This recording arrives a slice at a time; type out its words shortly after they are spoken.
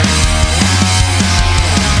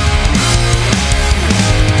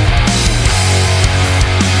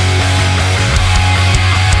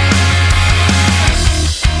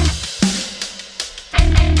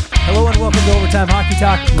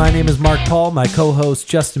Talk. My name is Mark Paul. My co-host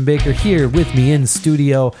Justin Baker here with me in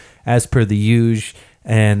studio as per the usual.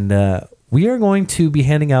 And we are going to be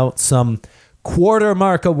handing out some quarter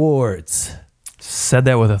mark awards. Said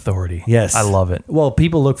that with authority. Yes. I love it. Well,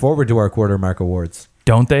 people look forward to our quarter mark awards.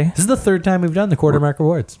 Don't they? This is the third time we've done the quarter mark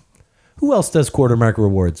awards. Who else does quarter mark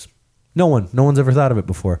awards? No one. No one's ever thought of it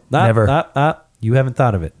before. Never. You haven't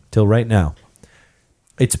thought of it till right now.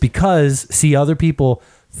 It's because, see, other people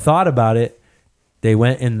thought about it. They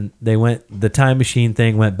went the time machine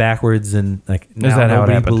thing went backwards, and like now Is that how it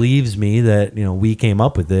nobody happened? believes me that we came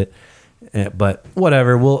up with it. But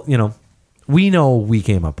whatever, we know we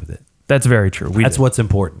came up with it. That's very true. That's what's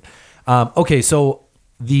important. Okay, so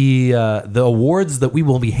the awards that we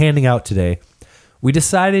will be handing out today, we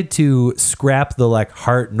decided to scrap the like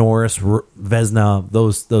Hart, Norris, Vezina,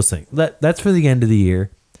 those things. That's for the end of the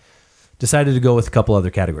year. Decided to go with a couple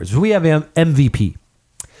other categories. We have MVP.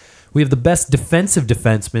 We have the best defensive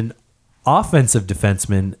defenseman, offensive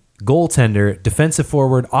defenseman, goaltender, defensive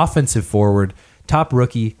forward, offensive forward, top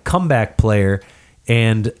rookie, comeback player,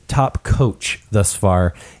 and top coach thus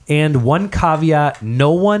far. And one caveat,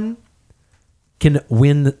 no one can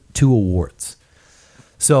win 2 awards.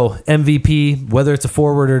 So MVP, whether it's a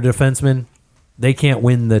forward or a defenseman, they can't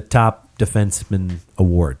win the top defenseman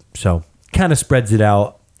award. So kind of spreads it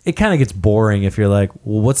out. It kind of gets boring if you're like,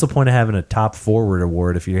 well, what's the point of having a top forward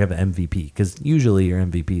award if you have an MVP? Because usually your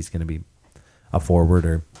MVP is going to be a forward,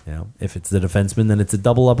 or if it's the defenseman, then it's a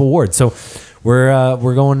double up award. So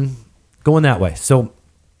we're going that way. So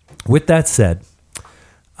with that said,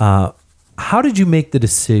 how did you make the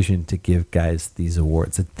decision to give guys these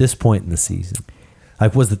awards at this point in the season?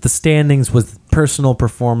 Like, was it the standings? Was it personal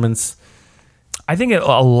performance? I think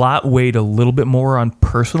a lot weighed a little bit more on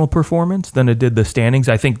personal performance than it did the standings.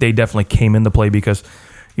 I think they definitely came into play because,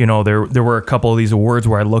 there were a couple of these awards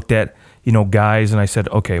where I looked at, guys and I said,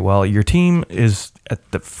 okay, well, your team is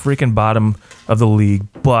at the freaking bottom of the league,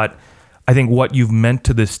 but I think what you've meant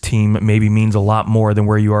to this team maybe means a lot more than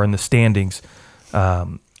where you are in the standings.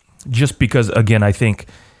 Just because, again, I think,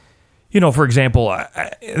 for example,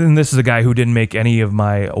 and this is a guy who didn't make any of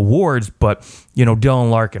my awards, but, Dylan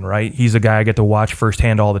Larkin, right? He's a guy I get to watch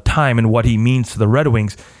firsthand all the time, and what he means to the Red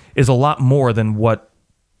Wings is a lot more than what,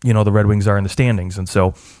 the Red Wings are in the standings. And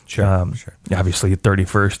so, sure. Obviously at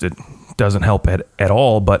 31st, it doesn't help at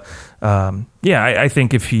all. But, I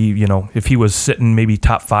think if he was sitting maybe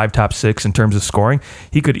top 5, top 6 in terms of scoring,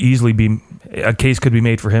 he could easily a case could be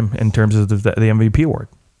made for him in terms of the MVP award.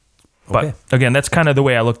 Okay. But again, that's kind of the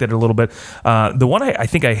way I looked at it a little bit. The one I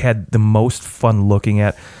think I had the most fun looking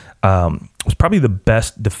at was probably the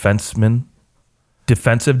best defensive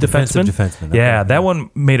defenseman. Okay. Yeah, that one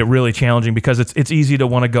made it really challenging because it's easy to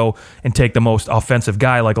want to go and take the most offensive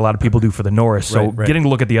guy like a lot of people do for the Norris. So Right. getting to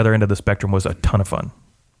look at the other end of the spectrum was a ton of fun.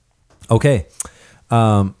 Okay.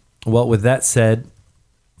 Well, with that said,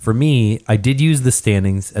 for me, I did use the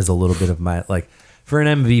standings as a little bit of my, like, for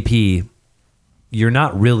an MVP, you're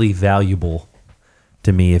not really valuable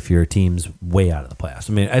to me if your team's way out of the playoffs.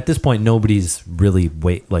 I mean, at this point, nobody's really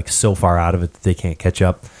so far out of it that they can't catch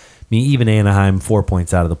up. I mean, even Anaheim, 4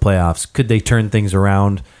 points out of the playoffs. Could they turn things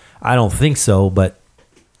around? I don't think so, but,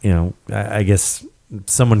 I guess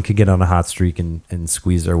someone could get on a hot streak and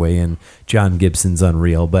squeeze their way in. John Gibson's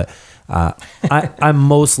unreal, but I'm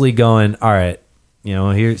mostly going, all right,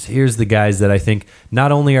 here's the guys that I think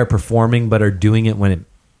not only are performing, but are doing it when it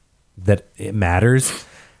matters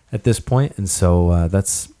at this point. And so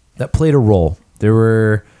that played a role. There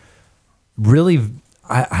were really,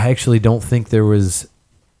 I actually don't think there was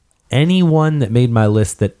anyone that made my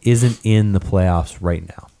list that isn't in the playoffs right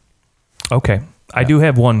now. Okay. I do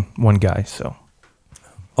have one guy, so.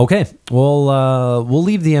 Okay. Well, we'll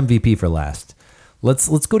leave the MVP for last. Let's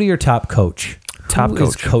go to your top coach. Top Who coach.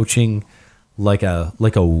 is coaching like a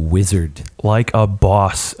wizard. Like a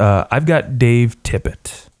boss. I've got Dave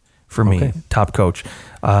Tippett for me, Okay. top coach.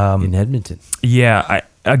 In Edmonton. Yeah,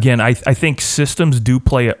 I think systems do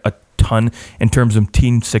play a ton in terms of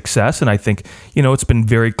team success, and I think it's been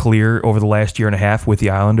very clear over the last year and a half with the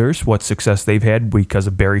Islanders what success they've had because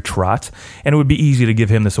of Barry Trotz, and it would be easy to give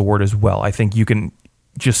him this award as well. I think you can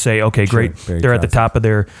just say, okay, Sure, great, Barry they're at the Trotz. top of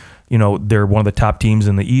their, they're one of the top teams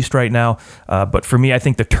in the East right now. But for me, I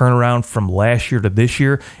think the turnaround from last year to this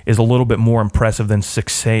year is a little bit more impressive than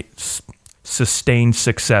sustained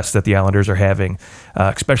success that the Islanders are having,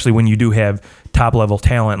 especially when you do have top-level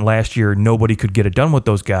talent. Last year, nobody could get it done with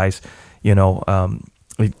those guys.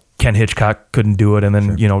 Ken Hitchcock couldn't do it, and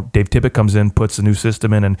then Dave Tippett comes in, puts a new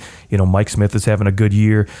system in, and Mike Smith is having a good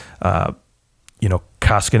year.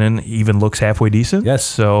 Koskinen even looks halfway decent. Yes.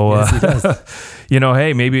 So, Yes, he does.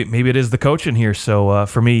 hey, maybe it is the coach in here. So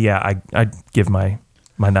for me, I'd give my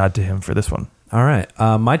nod to him for this one. All right.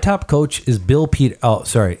 My top coach is Bill Peter. Oh,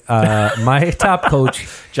 sorry. My top coach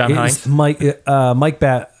John is Hines? Mike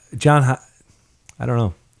Bat. John. I don't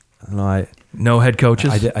know. No head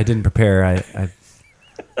coaches. I didn't prepare.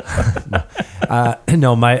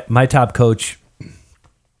 No. My top coach.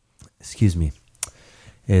 Excuse me.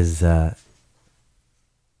 Is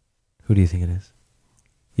who do you think it is?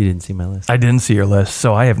 You didn't see my list. I didn't see your list,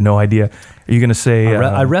 so I have no idea. Are you going to say?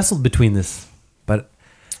 I wrestled between this, but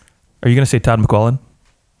are you going to say Todd McClellan?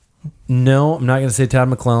 no, I'm not going to say Todd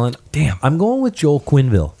McClellan. Damn. I'm going with Joel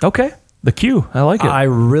Quenneville. Okay, the Q. I like it. I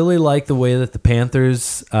really like the way that the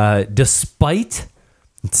Panthers, despite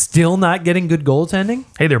still not getting good goaltending.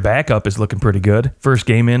 Hey, their backup is looking pretty good. First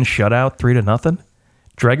game in, shutout, 3-0.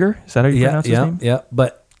 Dreger, is that how you pronounce his name? Yeah.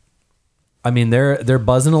 But I mean, they're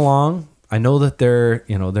buzzing along. I know that they're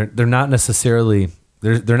not necessarily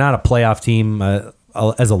they're not a playoff team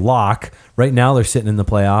as a lock right now. They're sitting in the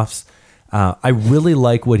playoffs. I really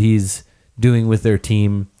like what he's doing with their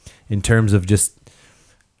team in terms of just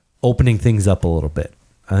opening things up a little bit.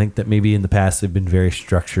 I think that maybe in the past they've been very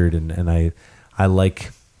structured, and I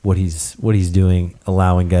like what he's doing,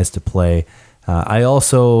 allowing guys to play.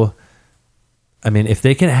 I mean, if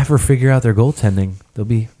they can ever figure out their goaltending, they'll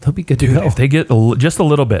be good to go. If they get just a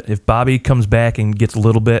little bit, if Bobby comes back and gets a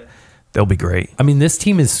little bit, they'll be great. I mean, this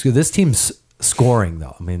team's scoring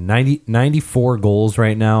though. I mean, 94 goals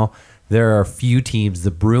right now. There are a few teams,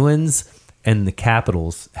 the Bruins and the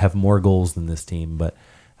Capitals, have more goals than this team. But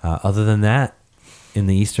other than that, in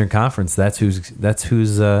the Eastern Conference, that's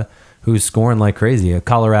who's scoring like crazy.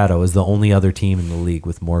 Colorado is the only other team in the league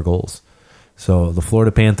with more goals. So the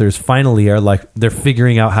Florida Panthers finally they're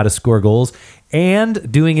figuring out how to score goals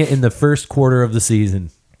and doing it in the first quarter of the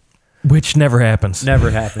season. Which never happens.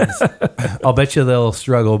 Never happens. I'll bet you they'll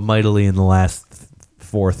struggle mightily in the last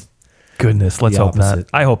fourth. Goodness, let's The hope not. opposite.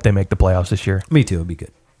 I hope they make the playoffs this year. Me too. It'll be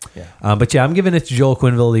good. Yeah. But yeah, I'm giving it to Joel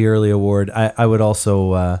Quenneville, the early award. I would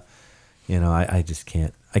also, I just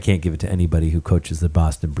can't. I can't give it to anybody who coaches the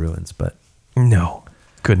Boston Bruins. But No.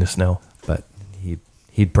 Goodness, no. But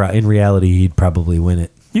in reality, he'd probably win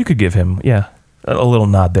it. You could give him, a little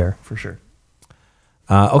nod there for sure.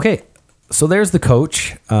 Okay, so there's the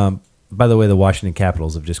coach. By the way, the Washington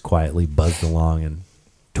Capitals have just quietly buzzed along and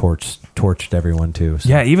torched everyone too. So.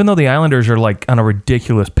 Yeah, even though the Islanders are like on a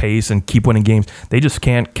ridiculous pace and keep winning games, they just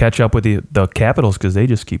can't catch up with the Capitals because they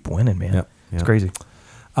just keep winning, man. Yep. It's crazy.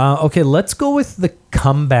 Okay, let's go with the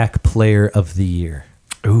comeback player of the year.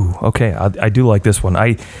 Ooh, okay. I do like this one.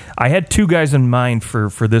 I had two guys in mind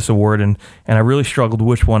for this award, and I really struggled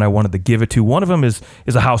which one I wanted to give it to. One of them is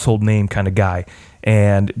a household name kind of guy,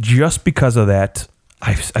 and just because of that,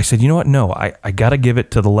 I said, you know what? No, I got to give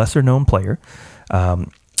it to the lesser known player.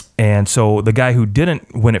 And so the guy who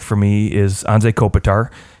didn't win it for me is Anze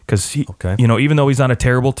Kopitar, because even though he's on a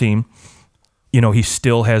terrible team, he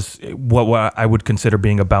still has what I would consider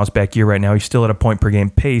being a bounce back year right now. He's still at a point per game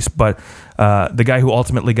pace, but the guy who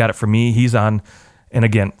ultimately got it for me, he's on. And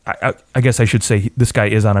again, I guess I should say this guy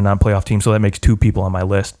is on a non-playoff team, so that makes two people on my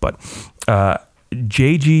list. But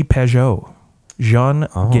J.G. Pageau,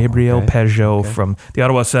 Jean-Gabriel Pageau from the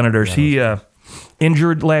Ottawa Senators. He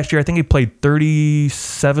injured last year. I think he played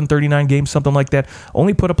 37, 39 games, something like that.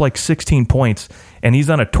 Only put up like 16 points, and he's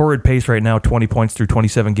on a torrid pace right now, 20 points through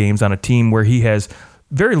 27 games on a team where he has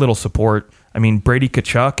very little support. I mean, Brady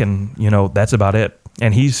Tkachuk, and that's about it.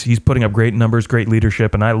 And he's putting up great numbers, great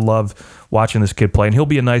leadership, and I love watching this kid play. And he'll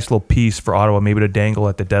be a nice little piece for Ottawa, maybe to dangle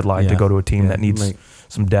at the deadline to go to a team that needs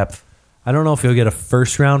some depth. I don't know if you'll get a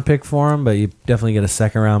first-round pick for him, but you definitely get a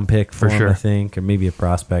second-round pick for him, sure. I think, or maybe a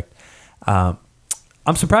prospect.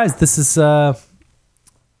 I'm surprised. This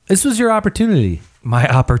was your opportunity. My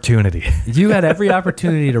opportunity. You had every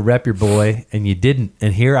opportunity to rep your boy, and you didn't.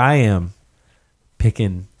 And here I am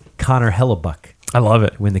picking Connor Hellebuck. I love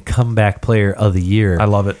it. Win the comeback player of the year. I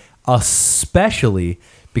love it. Especially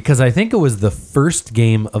because I think it was the first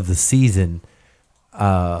game of the season.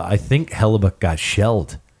 I think Hellebuck got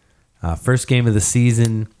shelled. First game of the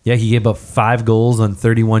season. Yeah, he gave up 5 goals on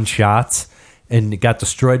 31 shots and got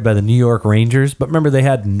destroyed by the New York Rangers. But remember, they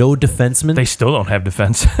had no defenseman. They still don't have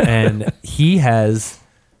defense. And he has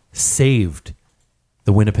saved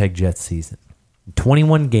the Winnipeg Jets season.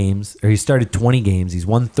 21 games, or he started 20 games. He's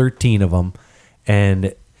won 13 of them.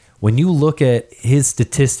 And when you look at his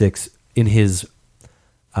statistics in his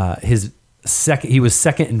second, he was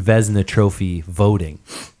second in Vezina Trophy voting.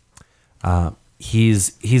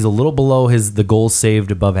 He's a little below the goals saved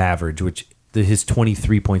above average, which his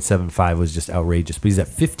 23.75 was just outrageous. But he's at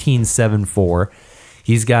 15.74.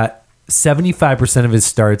 He's got 75% of his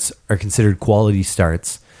starts are considered quality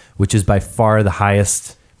starts, which is by far the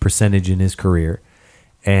highest percentage in his career.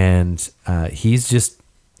 And he's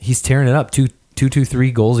tearing it up.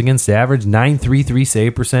 2.23 goals against average, 9.33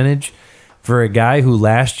 save percentage for a guy who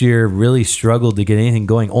last year really struggled to get anything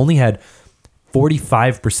going. Only had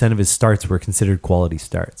 45% of his starts were considered quality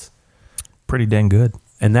starts. Pretty dang good.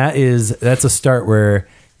 And that's a start where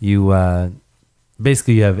you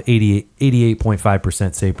basically you have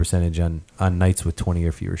 88.5% save percentage on nights with 20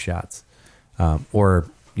 or fewer shots. Or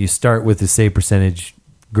you start with the save percentage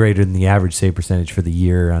greater than the average save percentage for the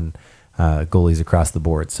year on goalies across the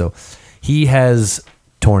board. So he has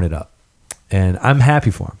torn it up, and I'm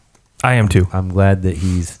happy for him. I am too. I'm glad that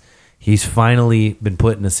he's finally been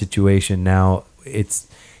put in a situation now. He's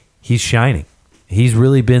shining. He's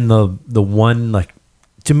really been the one, like,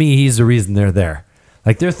 to me, he's the reason they're there.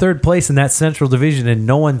 Like, they're third place in that Central Division, and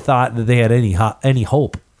no one thought that they had any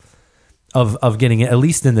hope of getting it, at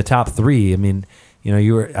least in the top three. I mean,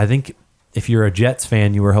 I think if you're a Jets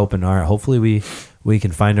fan, you were hoping, all right, hopefully we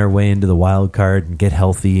can find our way into the wild card and get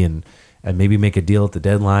healthy and maybe make a deal at the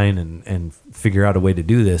deadline and figure out a way to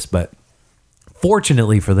do this. But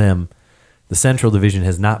fortunately for them, the Central Division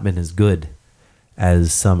has not been as good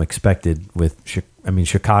as some expected.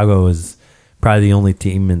 Chicago is probably the only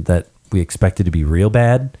team that we expected to be real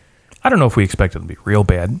bad. I don't know if we expected them to be real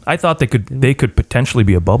bad. I thought they could potentially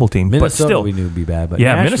be a bubble team, Minnesota, but still we knew would be bad. But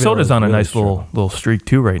yeah, Nashville Minnesota's on a really nice little streak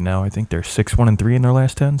too right now. I think they're 6-1-3 in their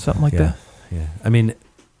last 10, something like that. Yeah, I mean,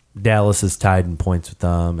 Dallas is tied in points with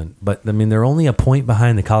them, but they're only a point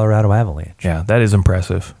behind the Colorado Avalanche. Yeah, that is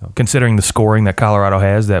impressive considering the scoring that Colorado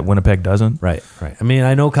has that Winnipeg doesn't. Right. I mean,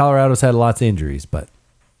 I know Colorado's had lots of injuries, but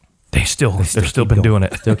they're still been doing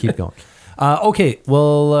it. Still keep going. Okay,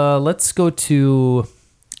 well, let's go to.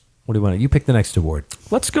 What do you want? You pick the next award.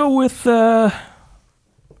 Let's go with. Let's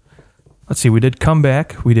see. We did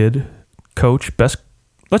comeback. We did coach best.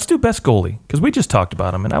 Let's do best goalie because we just talked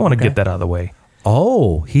about him, and I want to get that out of the way.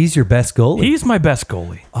 Oh, he's your best goalie. He's my best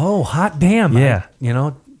goalie. Oh, hot damn! Yeah,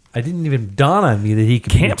 I didn't even dawn on me that he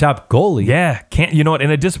could be your top goalie. Yeah, can't. You know what?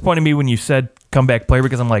 And it disappointed me when you said comeback player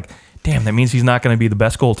because I'm like, damn, that means he's not going to be the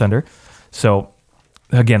best goaltender. So.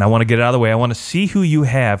 Again, I want to get it out of the way. I want to see who you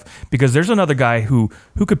have because there's another guy who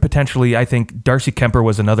could potentially, I think Darcy Kemper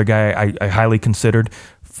was another guy I highly considered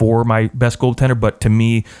for my best goaltender. But to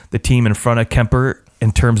me, the team in front of Kemper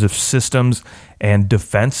in terms of systems and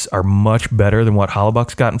defense are much better than what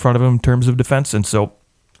Hellebuyck's got in front of him in terms of defense. And so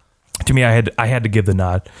to me, I had to give the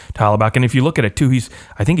nod to Hellebuyck. And if you look at it too,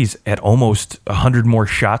 I think he's at almost 100 more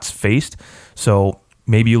shots faced. So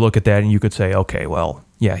maybe you look at that and you could say, okay, well,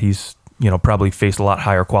 yeah, he's probably faced a lot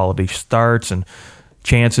higher quality starts and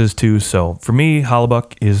chances too. So for me,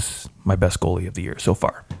 Hellebuyck is my best goalie of the year so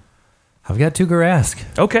far. I've got Tuukka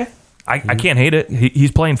Rask. Okay. I can't hate it.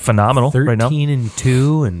 He's playing phenomenal right now.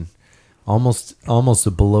 13-2 and almost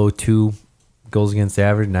a below 2 goals against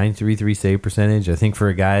average, 9.33 save percentage. I think for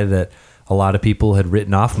a guy that a lot of people had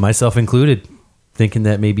written off, myself included, thinking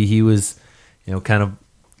that maybe he was, kind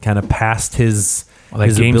of past his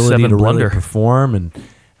Game ability 7 to blunder. really perform.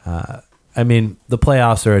 And the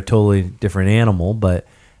playoffs are a totally different animal, but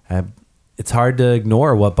it's hard to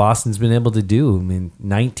ignore what Boston's been able to do.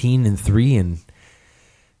 19-3,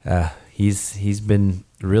 and he's been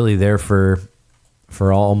really there for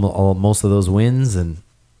all most of those wins, and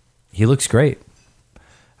he looks great.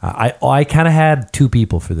 I kind of had two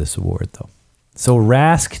people for this award though. So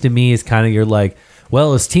Rask to me is kind of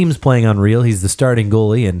his team's playing unreal. He's the starting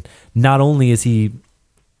goalie, and not only is he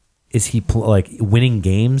winning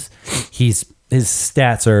games, his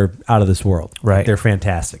stats are out of this world. Right. They're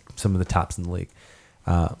fantastic. Some of the tops in the league.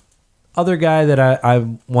 Other guy that I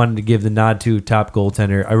wanted to give the nod to, top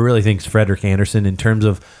goaltender, I really think is Frederik Andersen in terms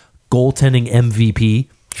of goaltending MVP.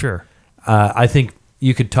 Sure. I think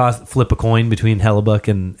you could flip a coin between Hellebuyck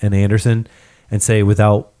and Andersen and say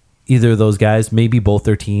without either of those guys, maybe both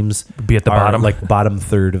their teams be at the bottom, bottom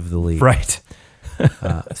third of the league. Right.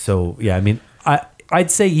 So yeah,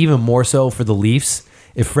 I'd say even more so for the Leafs.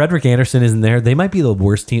 If Frederik Andersen isn't there, they might be the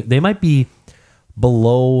worst team. They might be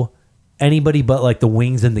below anybody but the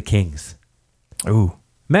Wings and the Kings. Ooh.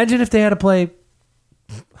 Imagine if they had to play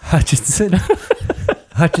Hutchinson and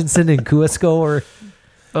Kuesko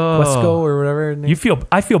or whatever.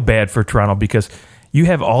 I feel bad for Toronto because you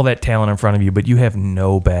have all that talent in front of you, but you have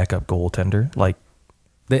no backup goaltender.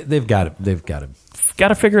 They've got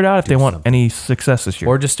to figure it out if they want any success this year.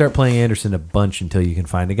 Or just start playing Anderson a bunch until you can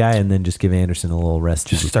find a guy, and then just give Anderson a little rest.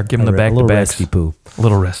 Just start giving the back-to-backs. Rusty poo. A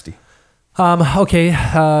little rusty. Okay,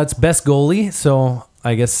 it's best goalie, so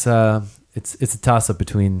I guess it's a toss up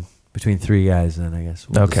between three guys. Then I guess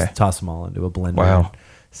we'll just toss them all into a blender. Wow. And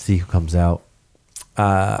see who comes out.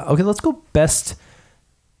 Okay, let's go best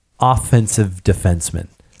offensive defenseman.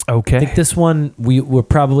 Okay. I think this one we'll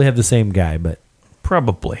probably have the same guy, but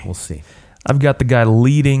Probably. we'll see. I've got the guy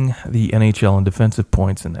leading the NHL in defensive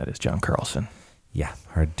points, and that is John Carlson. Yeah,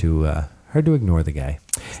 hard to ignore the guy.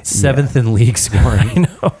 7th in league scoring.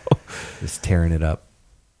 I know. Just tearing it up.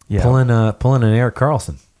 Yeah. Pulling an Erik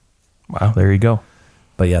Karlsson. Wow, there you go.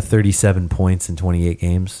 But yeah, 37 points in 28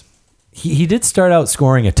 games. He did start out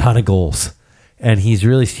scoring a ton of goals, and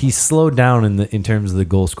he's slowed down in terms of the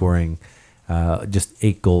goal scoring. Just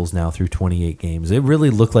 8 goals now through 28 games. It really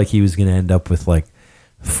looked like he was going to end up with like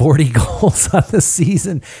 40 goals on the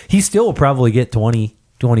season. He still will probably get 20,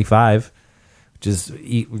 25, which is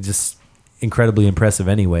just incredibly impressive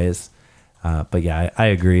anyways. But yeah, I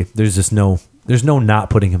agree. There's no not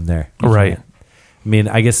putting him there. Right. I mean,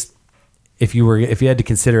 I guess if you had to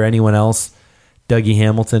consider anyone else, Dougie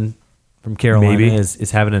Hamilton from Carolina Maybe.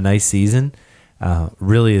 is having a nice season.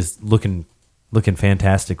 Really is looking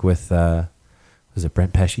fantastic with was it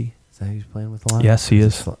Brent Pesce? Is that who he's playing with a lot? Yes, he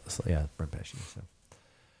is. Yeah, Brent Pesce. So.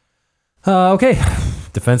 Okay,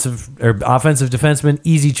 offensive defenseman,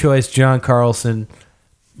 easy choice, John Carlson.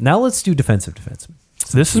 Now let's do defensive defenseman.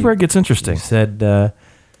 This is where it gets interesting. You said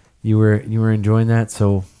you were enjoying that,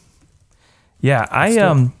 so yeah,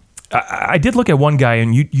 I did look at one guy,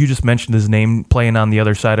 and you just mentioned his name playing on the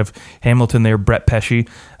other side of Hamilton there, Brett Pesce.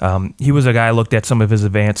 He was a guy I looked at some of his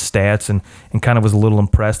advanced stats and kind of was a little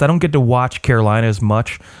impressed. I don't get to watch Carolina as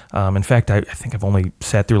much. In fact, I think I've only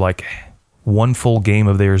sat through like one full game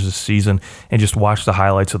of theirs this season and just watched the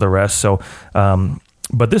highlights of the rest. So,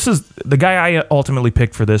 but this is the guy I ultimately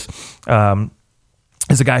picked for this.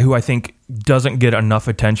 Is a guy who I think doesn't get enough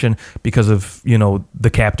attention because of, the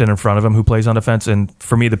captain in front of him who plays on defense. And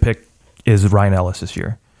for me, the pick is Ryan Ellis this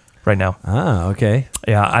year, right now. Ah, okay.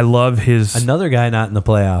 Yeah, I love his... Another guy not in the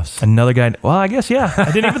playoffs. Another guy... Well, I guess, yeah.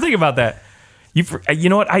 I didn't even think about that. You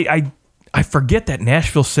know what? I forget that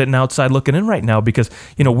Nashville's sitting outside looking in right now because,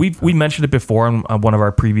 we mentioned it before on one of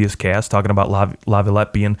our previous casts, talking about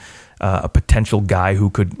Laviolette being a potential guy who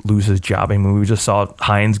could lose his job. I mean, we just saw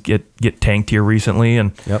Hines get tanked here recently,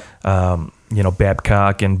 and yep.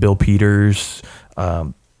 Babcock and Bill Peters.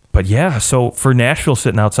 But yeah, so for Nashville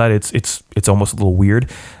sitting outside, it's almost a little weird.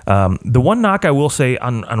 The one knock I will say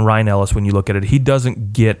on Ryan Ellis, when you look at it, he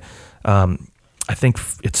doesn't get. I think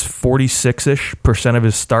it's 46% of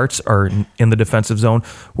his starts are in the defensive zone,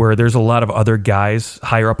 where there's a lot of other guys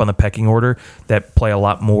higher up on the pecking order that play a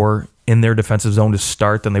lot more in their defensive zone to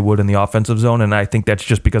start than they would in the offensive zone. And I think that's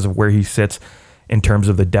just because of where he sits in terms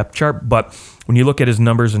of the depth chart. But when you look at his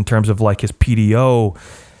numbers in terms of like his PDO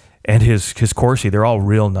and his Corsi, they're all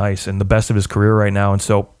real nice and the best of his career right now. And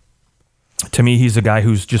so to me, he's a guy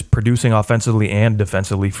who's just producing offensively and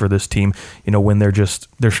defensively for this team, when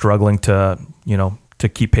they're struggling to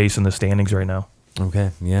keep pace in the standings right now. Okay.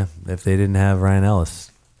 Yeah. If they didn't have Ryan Ellis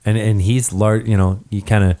and he's large, you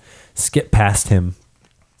kind of skip past him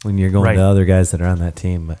when you're going to other guys that are on that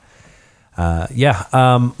team. But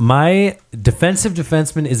my defensive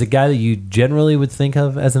defenseman is a guy that you generally would think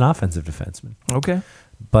of as an offensive defenseman. Okay.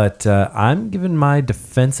 But I'm giving my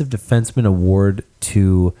defensive defenseman award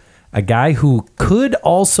to a guy who could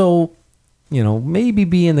also, maybe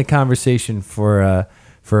be in the conversation for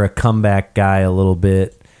a comeback guy a little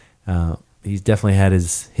bit. He's definitely had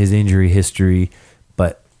his injury history,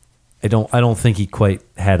 but I don't think he quite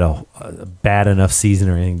had a bad enough season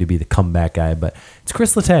or anything to be the comeback guy. But it's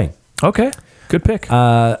Chris Letang. Okay, good pick.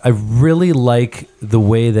 I really like the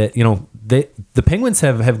way that the Penguins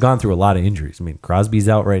have gone through a lot of injuries. I mean, Crosby's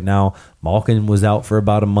out right now. Malkin was out for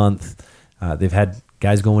about a month. They've had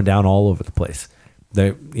guys going down all over the place.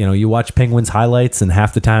 You watch Penguins highlights, and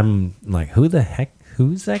half the time, I'm like, who's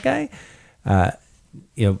that guy?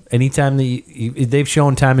 Anytime they've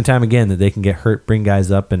shown time and time again that they can get hurt, bring guys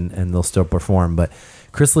up, and they'll still perform. But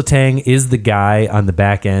Chris Letang is the guy on the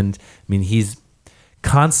back end. I mean, he's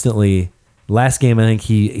constantly. Last game, I think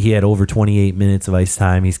he had over 28 minutes of ice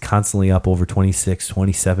time. He's constantly up over 26,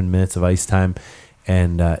 27 minutes of ice time,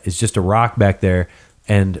 and is just a rock back there.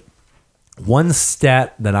 And one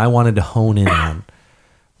stat that I wanted to hone in on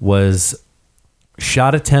was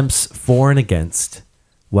shot attempts for and against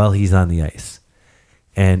while he's on the ice.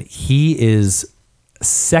 And he is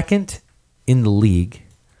second in the league,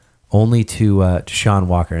 only to Sean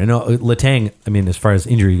Walker. I know Letang, as far as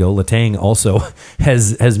injury go, Letang also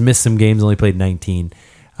has missed some games, only played 19.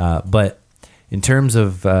 But in terms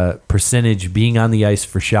of percentage, being on the ice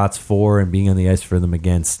for shots for and being on the ice for them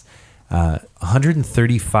against,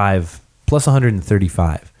 135 plus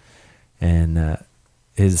 135, and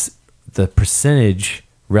the percentage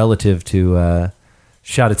relative to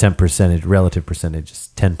shot attempt percentage, relative percentage is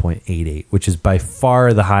 10.88, which is by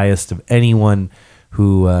far the highest of anyone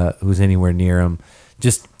who's anywhere near him.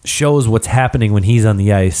 Just shows what's happening when he's on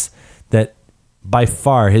the ice, that by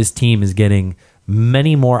far his team is getting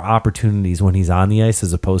many more opportunities when he's on the ice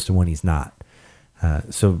as opposed to when he's not.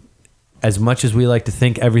 So as much as we like to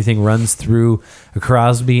think everything runs through a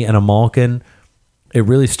Crosby and a Malkin, it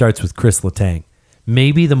really starts with Chris Letang.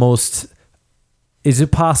 Maybe the most... Is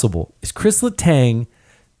it possible? Is Chris Letang,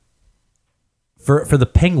 for the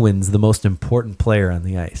Penguins, the most important player on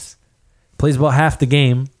the ice? Plays about half the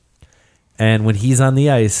game, and when he's on the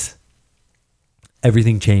ice,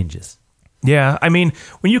 everything changes. Yeah, I mean,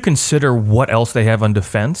 when you consider what else they have on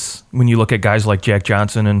defense, when you look at guys like Jack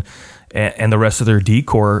Johnson and the rest of their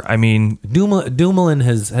D-core, I mean... Dumoulin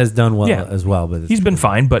has done well as well. But he's been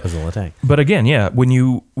fine, but again, yeah, when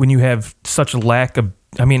you have such a lack of...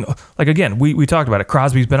 I mean, like, again, we talked about it.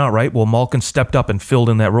 Crosby's been out, right? Well, Malkin stepped up and filled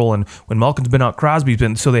in that role. And when Malkin's been out, Crosby's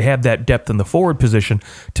been... So they have that depth in the forward position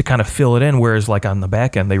to kind of fill it in, whereas, like, on the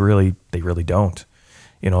back end, they really don't.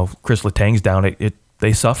 You know, if Chris Letang's down,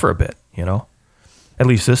 they suffer a bit, you know? At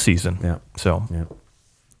least this season. Yeah. So,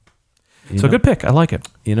 good pick. I like it.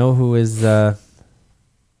 You know who is about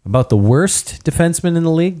the worst defenseman in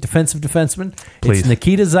the league? Defensive defenseman? Please. It's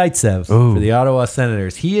Nikita Zaitsev for the Ottawa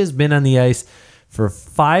Senators. He has been on the ice for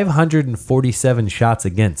 547 shots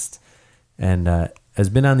against, and has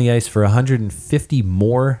been on the ice for 150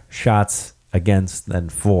 more shots against than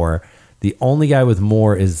for. The only guy with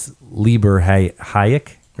more is Lieber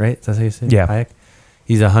Hayek, right? Is that how you say it? Yeah. Hayek?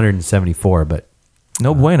 He's 174, but...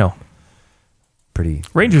 No bueno. Pretty...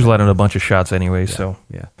 Rangers let in a bunch of shots anyway, so...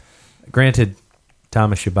 Yeah. Granted,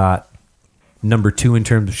 Thomas Chabot, number 2 in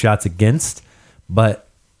terms of shots against, but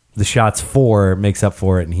the shots for makes up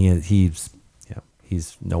for it, and he's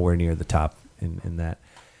nowhere near the top in that.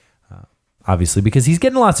 Obviously, because he's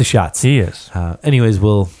getting lots of shots. He is. Anyways,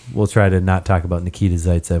 we'll try to not talk about Nikita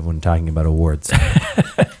Zaitsev when talking about awards.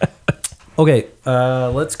 Okay,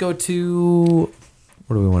 let's go to...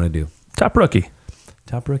 What do we want to do? Top rookie.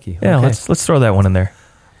 Top rookie. Yeah, okay. let's throw that one in there.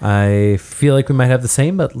 I feel like we might have the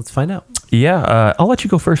same, but let's find out. Yeah, I'll let you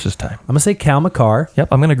go first this time. I'm going to say Cale Makar. Yep,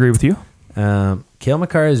 I'm going to agree with you. Cale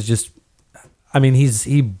Makar is just... I mean,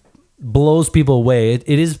 he blows people away.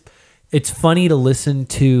 It's funny to listen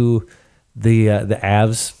to the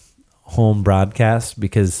Avs home broadcast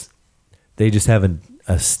because they just have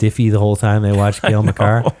a stiffy the whole time they watch Cale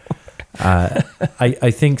Makar.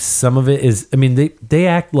 I think some of it is, I mean, they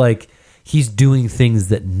act like he's doing things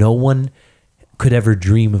that no one could ever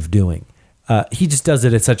dream of doing. He just does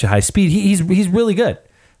it at such a high speed. He's really good,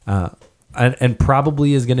 and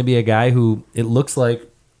probably is going to be a guy who it looks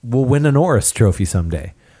like will win a Norris Trophy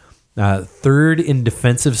someday. Third in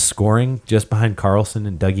defensive scoring, just behind Carlson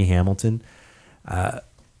and Dougie Hamilton. I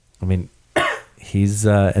mean, he's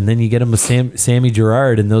and then you get him with Sammy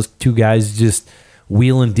Girard, and those two guys just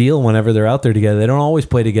wheel and deal whenever they're out there together. They don't always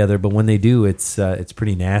play together, but when they do, it's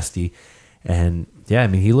pretty nasty. And yeah, I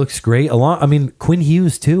mean, he looks great. Quinn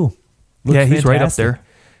Hughes too. Yeah, he's right up there.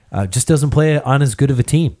 Just doesn't play on as good of a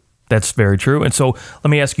team. That's very true. And so let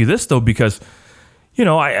me ask you this though, because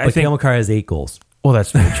I think Cale Makar has 8 goals. Well,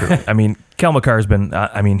 that's very true. I mean, Cale Makar has been,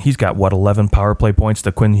 he's got 11 power play points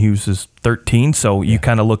to Quinn Hughes' is 13. So you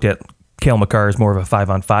kind of looked at Cale Makar as more of a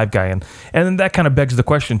 5-on-5 guy. And then that kind of begs the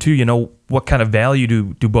question too, what kind of value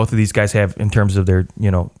do both of these guys have in terms of their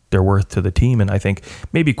worth to the team? And I think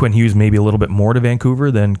maybe Quinn Hughes maybe a little bit more to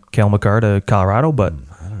Vancouver than Cale Makar to Colorado, but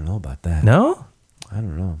I don't know about that. No? I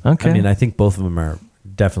don't know. Okay. I mean, I think both of them are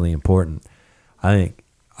definitely important. I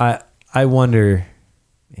wonder...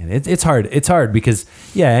 And it's hard. It's hard because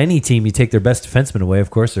any team you take their best defenseman away, of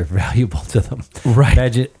course they're valuable to them.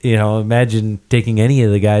 Right. Imagine taking any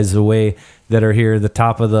of the guys away that are here at the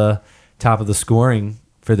top of the scoring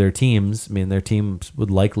for their teams. I mean, their teams would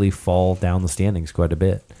likely fall down the standings quite a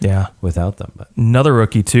bit. Yeah. Without them. But another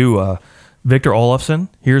rookie too, Victor Olofsson.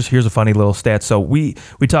 Here's a funny little stat. So we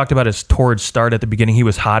talked about his torrid start at the beginning. He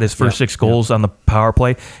was hot. His first 6 goals on the power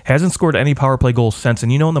play. Hasn't scored any power play goals since.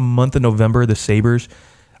 And in the month of November, the Sabres,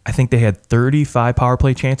 I think they had 35 power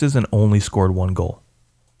play chances and only scored 1 goal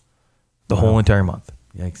the whole entire month.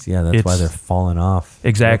 Yikes. Yeah, that's why they're falling off.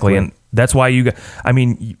 Exactly. And that's why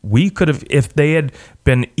we could have, if they had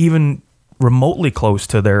been even remotely close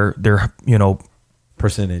to their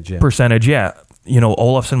percentage.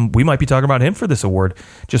 Olofsson, we might be talking about him for this award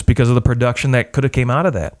just because of the production that could have came out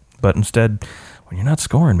of that. But instead, when you're not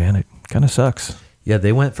scoring, man, it kind of sucks. Yeah,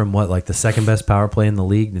 they went from like the second best power play in the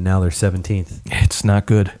league to now they're 17th. It's not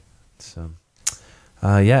good. So,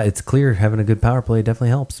 yeah, it's clear having a good power play definitely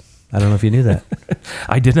helps. I don't know if you knew that.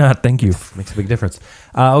 I did not. Thank you. Makes a big difference.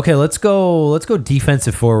 Okay, let's go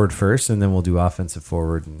defensive forward first, and then we'll do offensive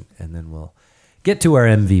forward, and then we'll get to our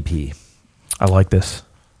MVP. I like this.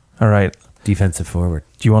 All right. Defensive forward.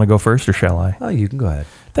 Do you want to go first or shall I? Oh, you can go ahead.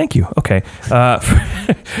 Thank you. Okay.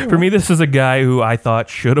 For me, this is a guy who I thought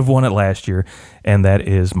should have won it last year, and that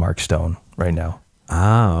is Mark Stone right now.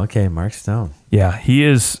 Okay. Mark Stone. Yeah, he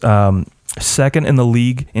is second in the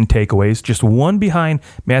league in takeaways, just one behind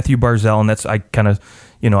Matthew Barzal, and that's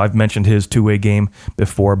I've mentioned his two-way game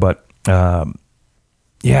before, but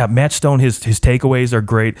Matt Stone, his takeaways are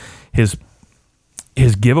great. His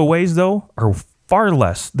giveaways though are far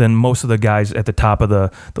less than most of the guys at the top of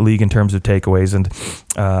the league in terms of takeaways, and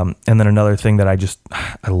then another thing that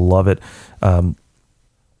I love it,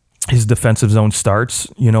 his defensive zone starts.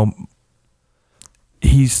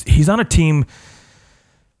 He's on a team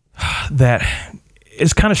that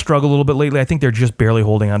has kind of struggled a little bit lately. I think they're just barely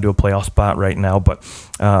holding on to a playoff spot right now. But,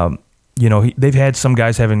 they've had some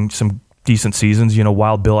guys having some decent seasons.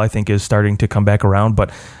 Wild Bill, I think, is starting to come back around.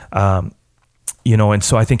 But, and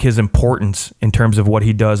so I think his importance in terms of what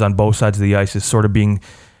he does on both sides of the ice is sort of being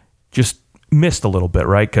just missed a little bit,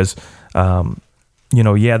 right? Because,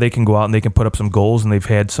 they can go out and they can put up some goals, and they've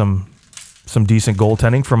had some decent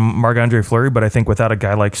goaltending from Marc-Andre Fleury, but I think without a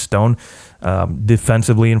guy like Stone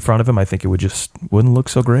defensively in front of him, I think it wouldn't look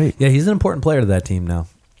so great. Yeah, he's an important player to that team now.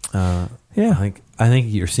 I think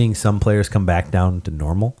you're seeing some players come back down to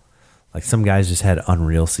normal. Like some guys just had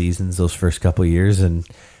unreal seasons those first couple of years, and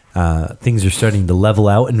things are starting to level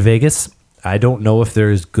out in Vegas. I don't know if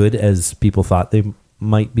they're as good as people thought they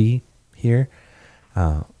might be here.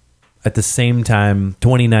 At the same time,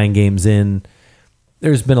 29 games in,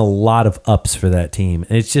 there's been a lot of ups for that team.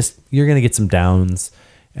 And it's just, you're going to get some downs.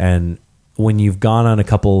 And when you've gone on a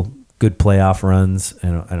couple good playoff runs, I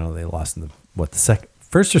know they lost in the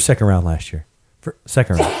first or second round last year?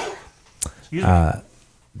 Second round.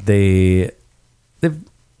 They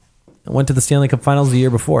went to the Stanley Cup Finals the year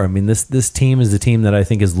before. I mean, this team is a team that I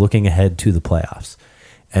think is looking ahead to the playoffs.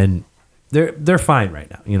 And they're fine right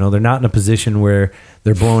now. They're not in a position where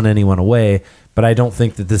they're blowing anyone away. But I don't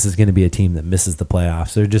think that this is going to be a team that misses the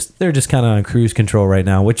playoffs. They're just kind of on cruise control right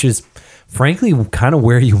now, which is frankly kind of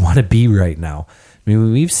where you want to be right now. I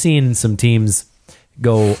mean, we've seen some teams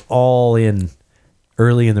go all in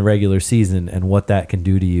early in the regular season, and what that can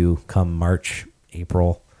do to you come March,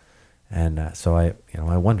 April, and so I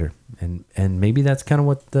wonder, and maybe that's kind of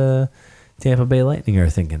what the Tampa Bay Lightning are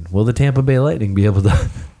thinking. Will the Tampa Bay Lightning be able to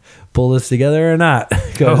pull this together or not?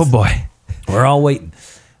 Oh boy, we're all waiting.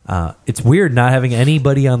 It's weird not having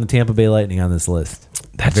anybody on the Tampa Bay Lightning on this list.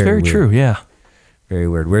 That's very true, yeah. Very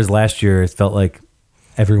weird. Whereas last year, it felt like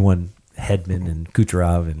everyone, Hedman and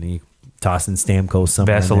Kucherov, and he tossing Stamkos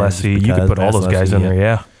somewhere. Vasilevsky, you could put all those guys in there,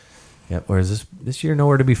 yeah. Yeah. Whereas this year,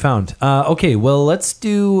 nowhere to be found. Okay, well, let's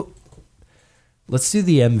do the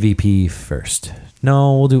MVP first.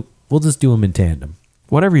 No, we'll just do them in tandem.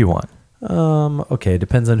 Whatever you want. Okay,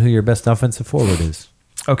 depends on who your best offensive forward is.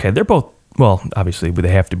 Okay, they're both. Well, obviously, they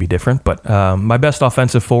have to be different, but my best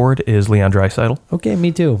offensive forward is Leon Draisaitl. Okay,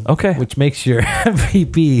 me too. Okay. Which makes your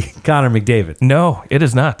MVP Connor McDavid. No, it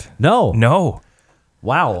is not. No.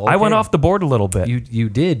 Wow. Okay. I went off the board a little bit. You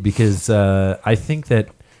did, because I think that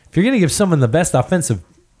if you're going to give someone the best offensive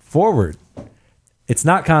forward, it's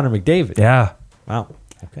not Connor McDavid. Yeah. Wow.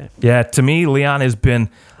 Okay. Yeah, to me, Leon has been,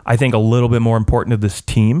 I think, a little bit more important to this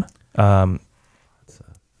team.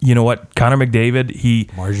 You know what? Connor McDavid, he...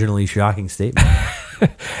 Marginally shocking statement.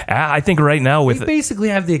 I think right now with... They basically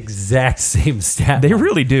have the exact same stat. They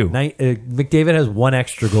really do. McDavid has one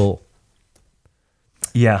extra goal.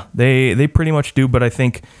 Yeah, they pretty much do, but I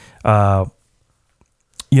think... and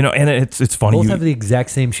it's funny. Both have the exact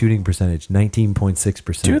same shooting percentage,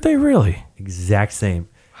 19.6%. Do they really? Exact same.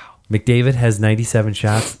 Wow. McDavid has 97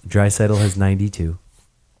 shots. Draisaitl has 92.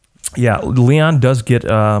 Yeah, Leon does get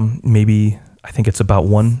maybe... I think it's about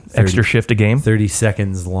 30 extra shift a game. 30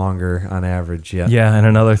 seconds longer on average, yeah. Yeah, and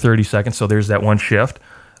another 30 seconds, so there's that one shift.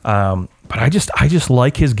 But I just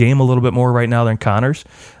like his game a little bit more right now than Connor's.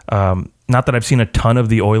 Not that I've seen a ton of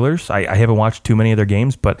the Oilers. I haven't watched too many of their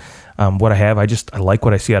games, but what I have, I like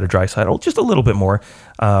what I see out of Draisaitl just a little bit more.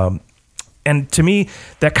 And to me,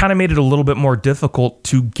 that kind of made it a little bit more difficult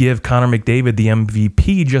to give Connor McDavid the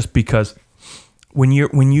MVP, just because when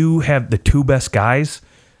you have the two best guys,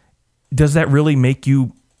 does that really make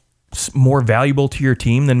you more valuable to your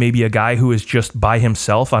team than maybe a guy who is just by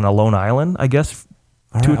himself on a lone island, I guess?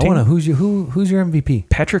 All right, who's your MVP?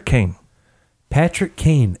 Patrick Kane. Patrick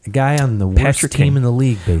Kane, a guy on the worst Patrick team Kane. in the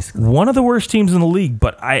league, basically. One of the worst teams in the league,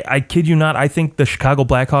 but I kid you not, I think the Chicago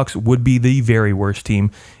Blackhawks would be the very worst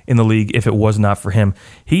team in the league if it was not for him.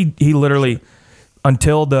 He literally,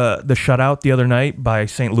 until the shutout the other night by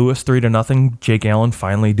St. Louis 3-0, Jake Allen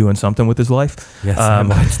finally doing something with his life. Yes, I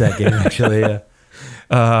watched that game, actually,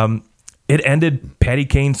 yeah. It ended Patty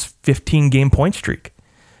Kane's 15-game point streak.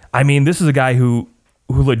 I mean, this is a guy who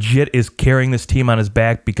legit is carrying this team on his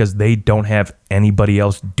back because they don't have anybody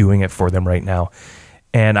else doing it for them right now.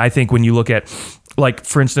 And I think when you look at, like,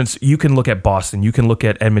 for instance, you can look at Boston, you can look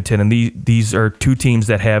at Edmonton, and these are two teams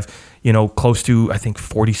that have, close to, I think,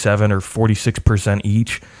 47 or 46%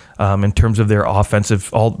 each in terms of their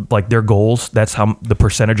offensive, their goals. That's how the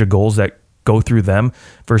percentage of goals that go through them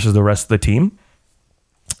versus the rest of the team.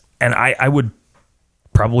 And I would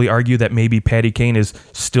probably argue that maybe Patty Kane is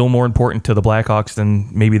still more important to the Blackhawks than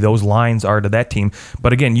maybe those lines are to that team.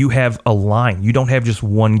 But again, you have a line. You don't have just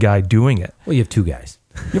one guy doing it. Well, you have two guys.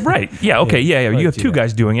 You're right. Yeah, okay. Yeah. You have two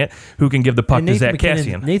guys doing it who can give the puck to Zach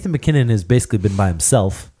Kassian. Nathan MacKinnon has basically been by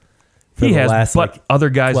himself for he the has, last but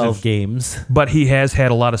other guys 12 games. But he has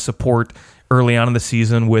had a lot of support early on in the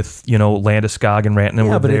season with, Landeskog and Rantanen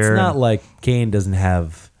were Yeah, but there. it's not like Kane doesn't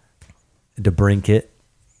have DeBrincat.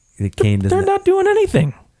 They're not doing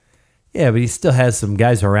anything. Yeah, but he still has some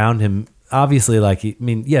guys around him. Obviously,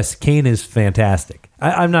 yes, Kane is fantastic.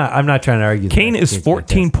 I'm not trying to argue. Kane is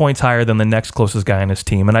 14 points higher than the next closest guy on his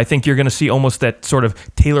team, and I think you're going to see almost that sort of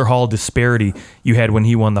Taylor Hall disparity you had when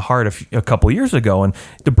he won the Hart a couple years ago. And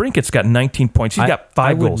DeBrincat's got 19 points. He's got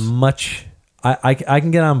 5 goals. I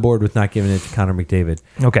can get on board with not giving it to Connor McDavid.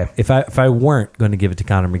 Okay. If I weren't going to give it to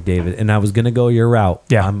Connor McDavid and I was going to go your route,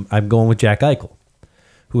 yeah. I'm going with Jack Eichel,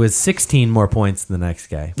 who has 16 more points than the next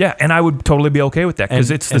guy. Yeah, and I would totally be okay with that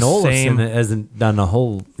because it's the same. Olofsson hasn't done a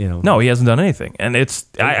whole, No, he hasn't done anything, and it's.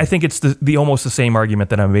 I think it's the almost the same argument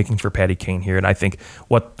that I'm making for Patty Kane here, and I think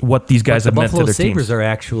what these guys have meant to their teams. The Buffalo Sabres are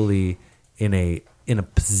actually in a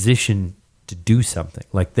position to do something.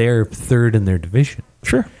 Like they're third in their division.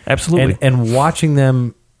 Sure, absolutely. And watching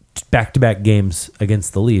them back-to-back games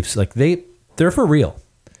against the Leafs, like they're for real.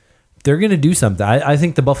 They're going to do something. I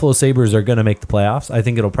think the Buffalo Sabres are going to make the playoffs. I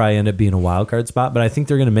think it'll probably end up being a wild card spot, but I think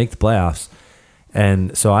they're going to make the playoffs.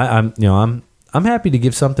 And so I'm happy to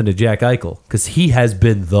give something to Jack Eichel because he has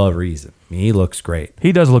been the reason. I mean, he looks great.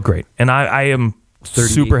 He does look great, and I am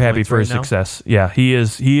super happy for his success. Yeah, he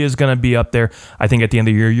is going to be up there. I think at the end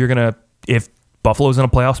of the year, you're going to, if Buffalo's in a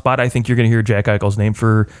playoff spot, I think you're going to hear Jack Eichel's name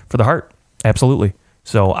for the Hart. Absolutely.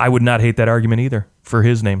 So I would not hate that argument either for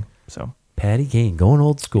his name. So. Patty Kane, going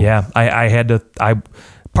old school. Yeah, I had to.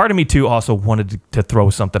 Part of me too also wanted to throw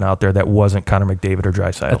something out there that wasn't Connor McDavid or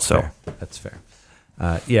Draisaitl. That's fair.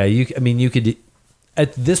 You could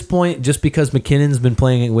at this point, just because McKinnon's been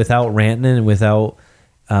playing without Rantanen and without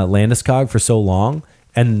Landeskog for so long,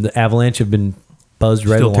 and the Avalanche have been buzzed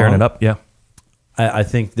right along. Still tearing it up. Yeah, I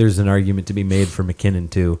think there's an argument to be made for McKinnon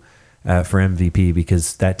too, for MVP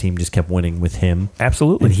because that team just kept winning with him.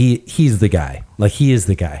 Absolutely, and he's the guy. Like he is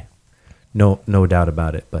the guy. No doubt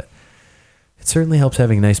about it, but it certainly helps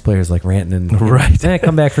having nice players like Rantanen. Right.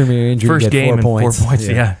 Come back from your injury. First game 4 points. 4 points.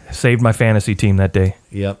 Yeah. Saved my fantasy team that day.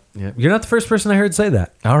 Yep. You're not the first person I heard say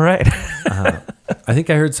that. All right. I think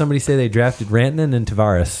I heard somebody say they drafted Rantanen and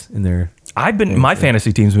Tavares in their. My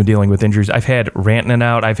fantasy team's been dealing with injuries. I've had Rantanen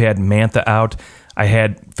out. I've had Mantha out. I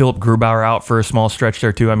had Philip Grubauer out for a small stretch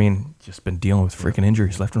there too. I mean, just been dealing with freaking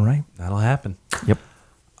injuries left and right. That'll happen. Yep.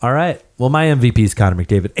 All right. Well, my MVP is Connor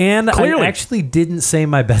McDavid. And clearly. I actually didn't say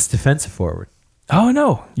my best defensive forward. Oh,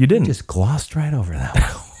 no, you didn't. We just glossed right over that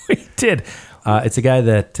one. We did. It's a guy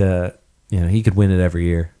that, he could win it every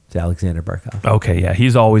year. It's Alexander Barkov. Okay, yeah.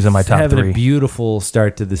 He's always in my top 3. Having a beautiful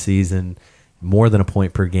start to the season, more than a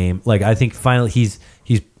point per game. Like, I think finally he's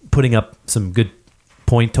putting up some good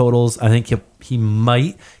point totals. I think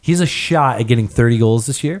he's a shot at getting 30 goals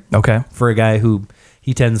this year. Okay. For a guy who...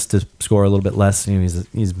 He tends to score a little bit less.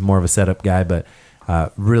 He's more of a setup guy, but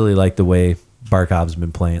really like the way Barkov's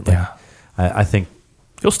been playing. I think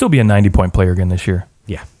he'll still be a 90-point player again this year.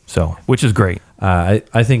 Yeah, so which is great.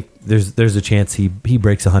 I think there's a chance he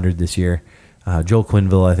breaks 100 this year. Joel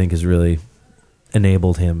Quenneville, I think, has really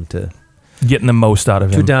enabled him to getting the most out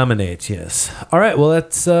of him to dominate. Yes. All right. Well,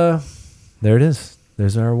 that's there it is.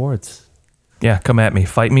 There's our awards. Yeah, come at me.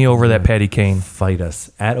 Fight me over that Patty Kane. Fight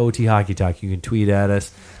us. At OT Hockey Talk. You can tweet at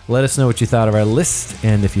us. Let us know what you thought of our list.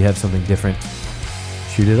 And if you have something different,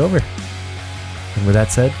 shoot it over. And with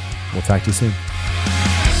that said, we'll talk to you soon.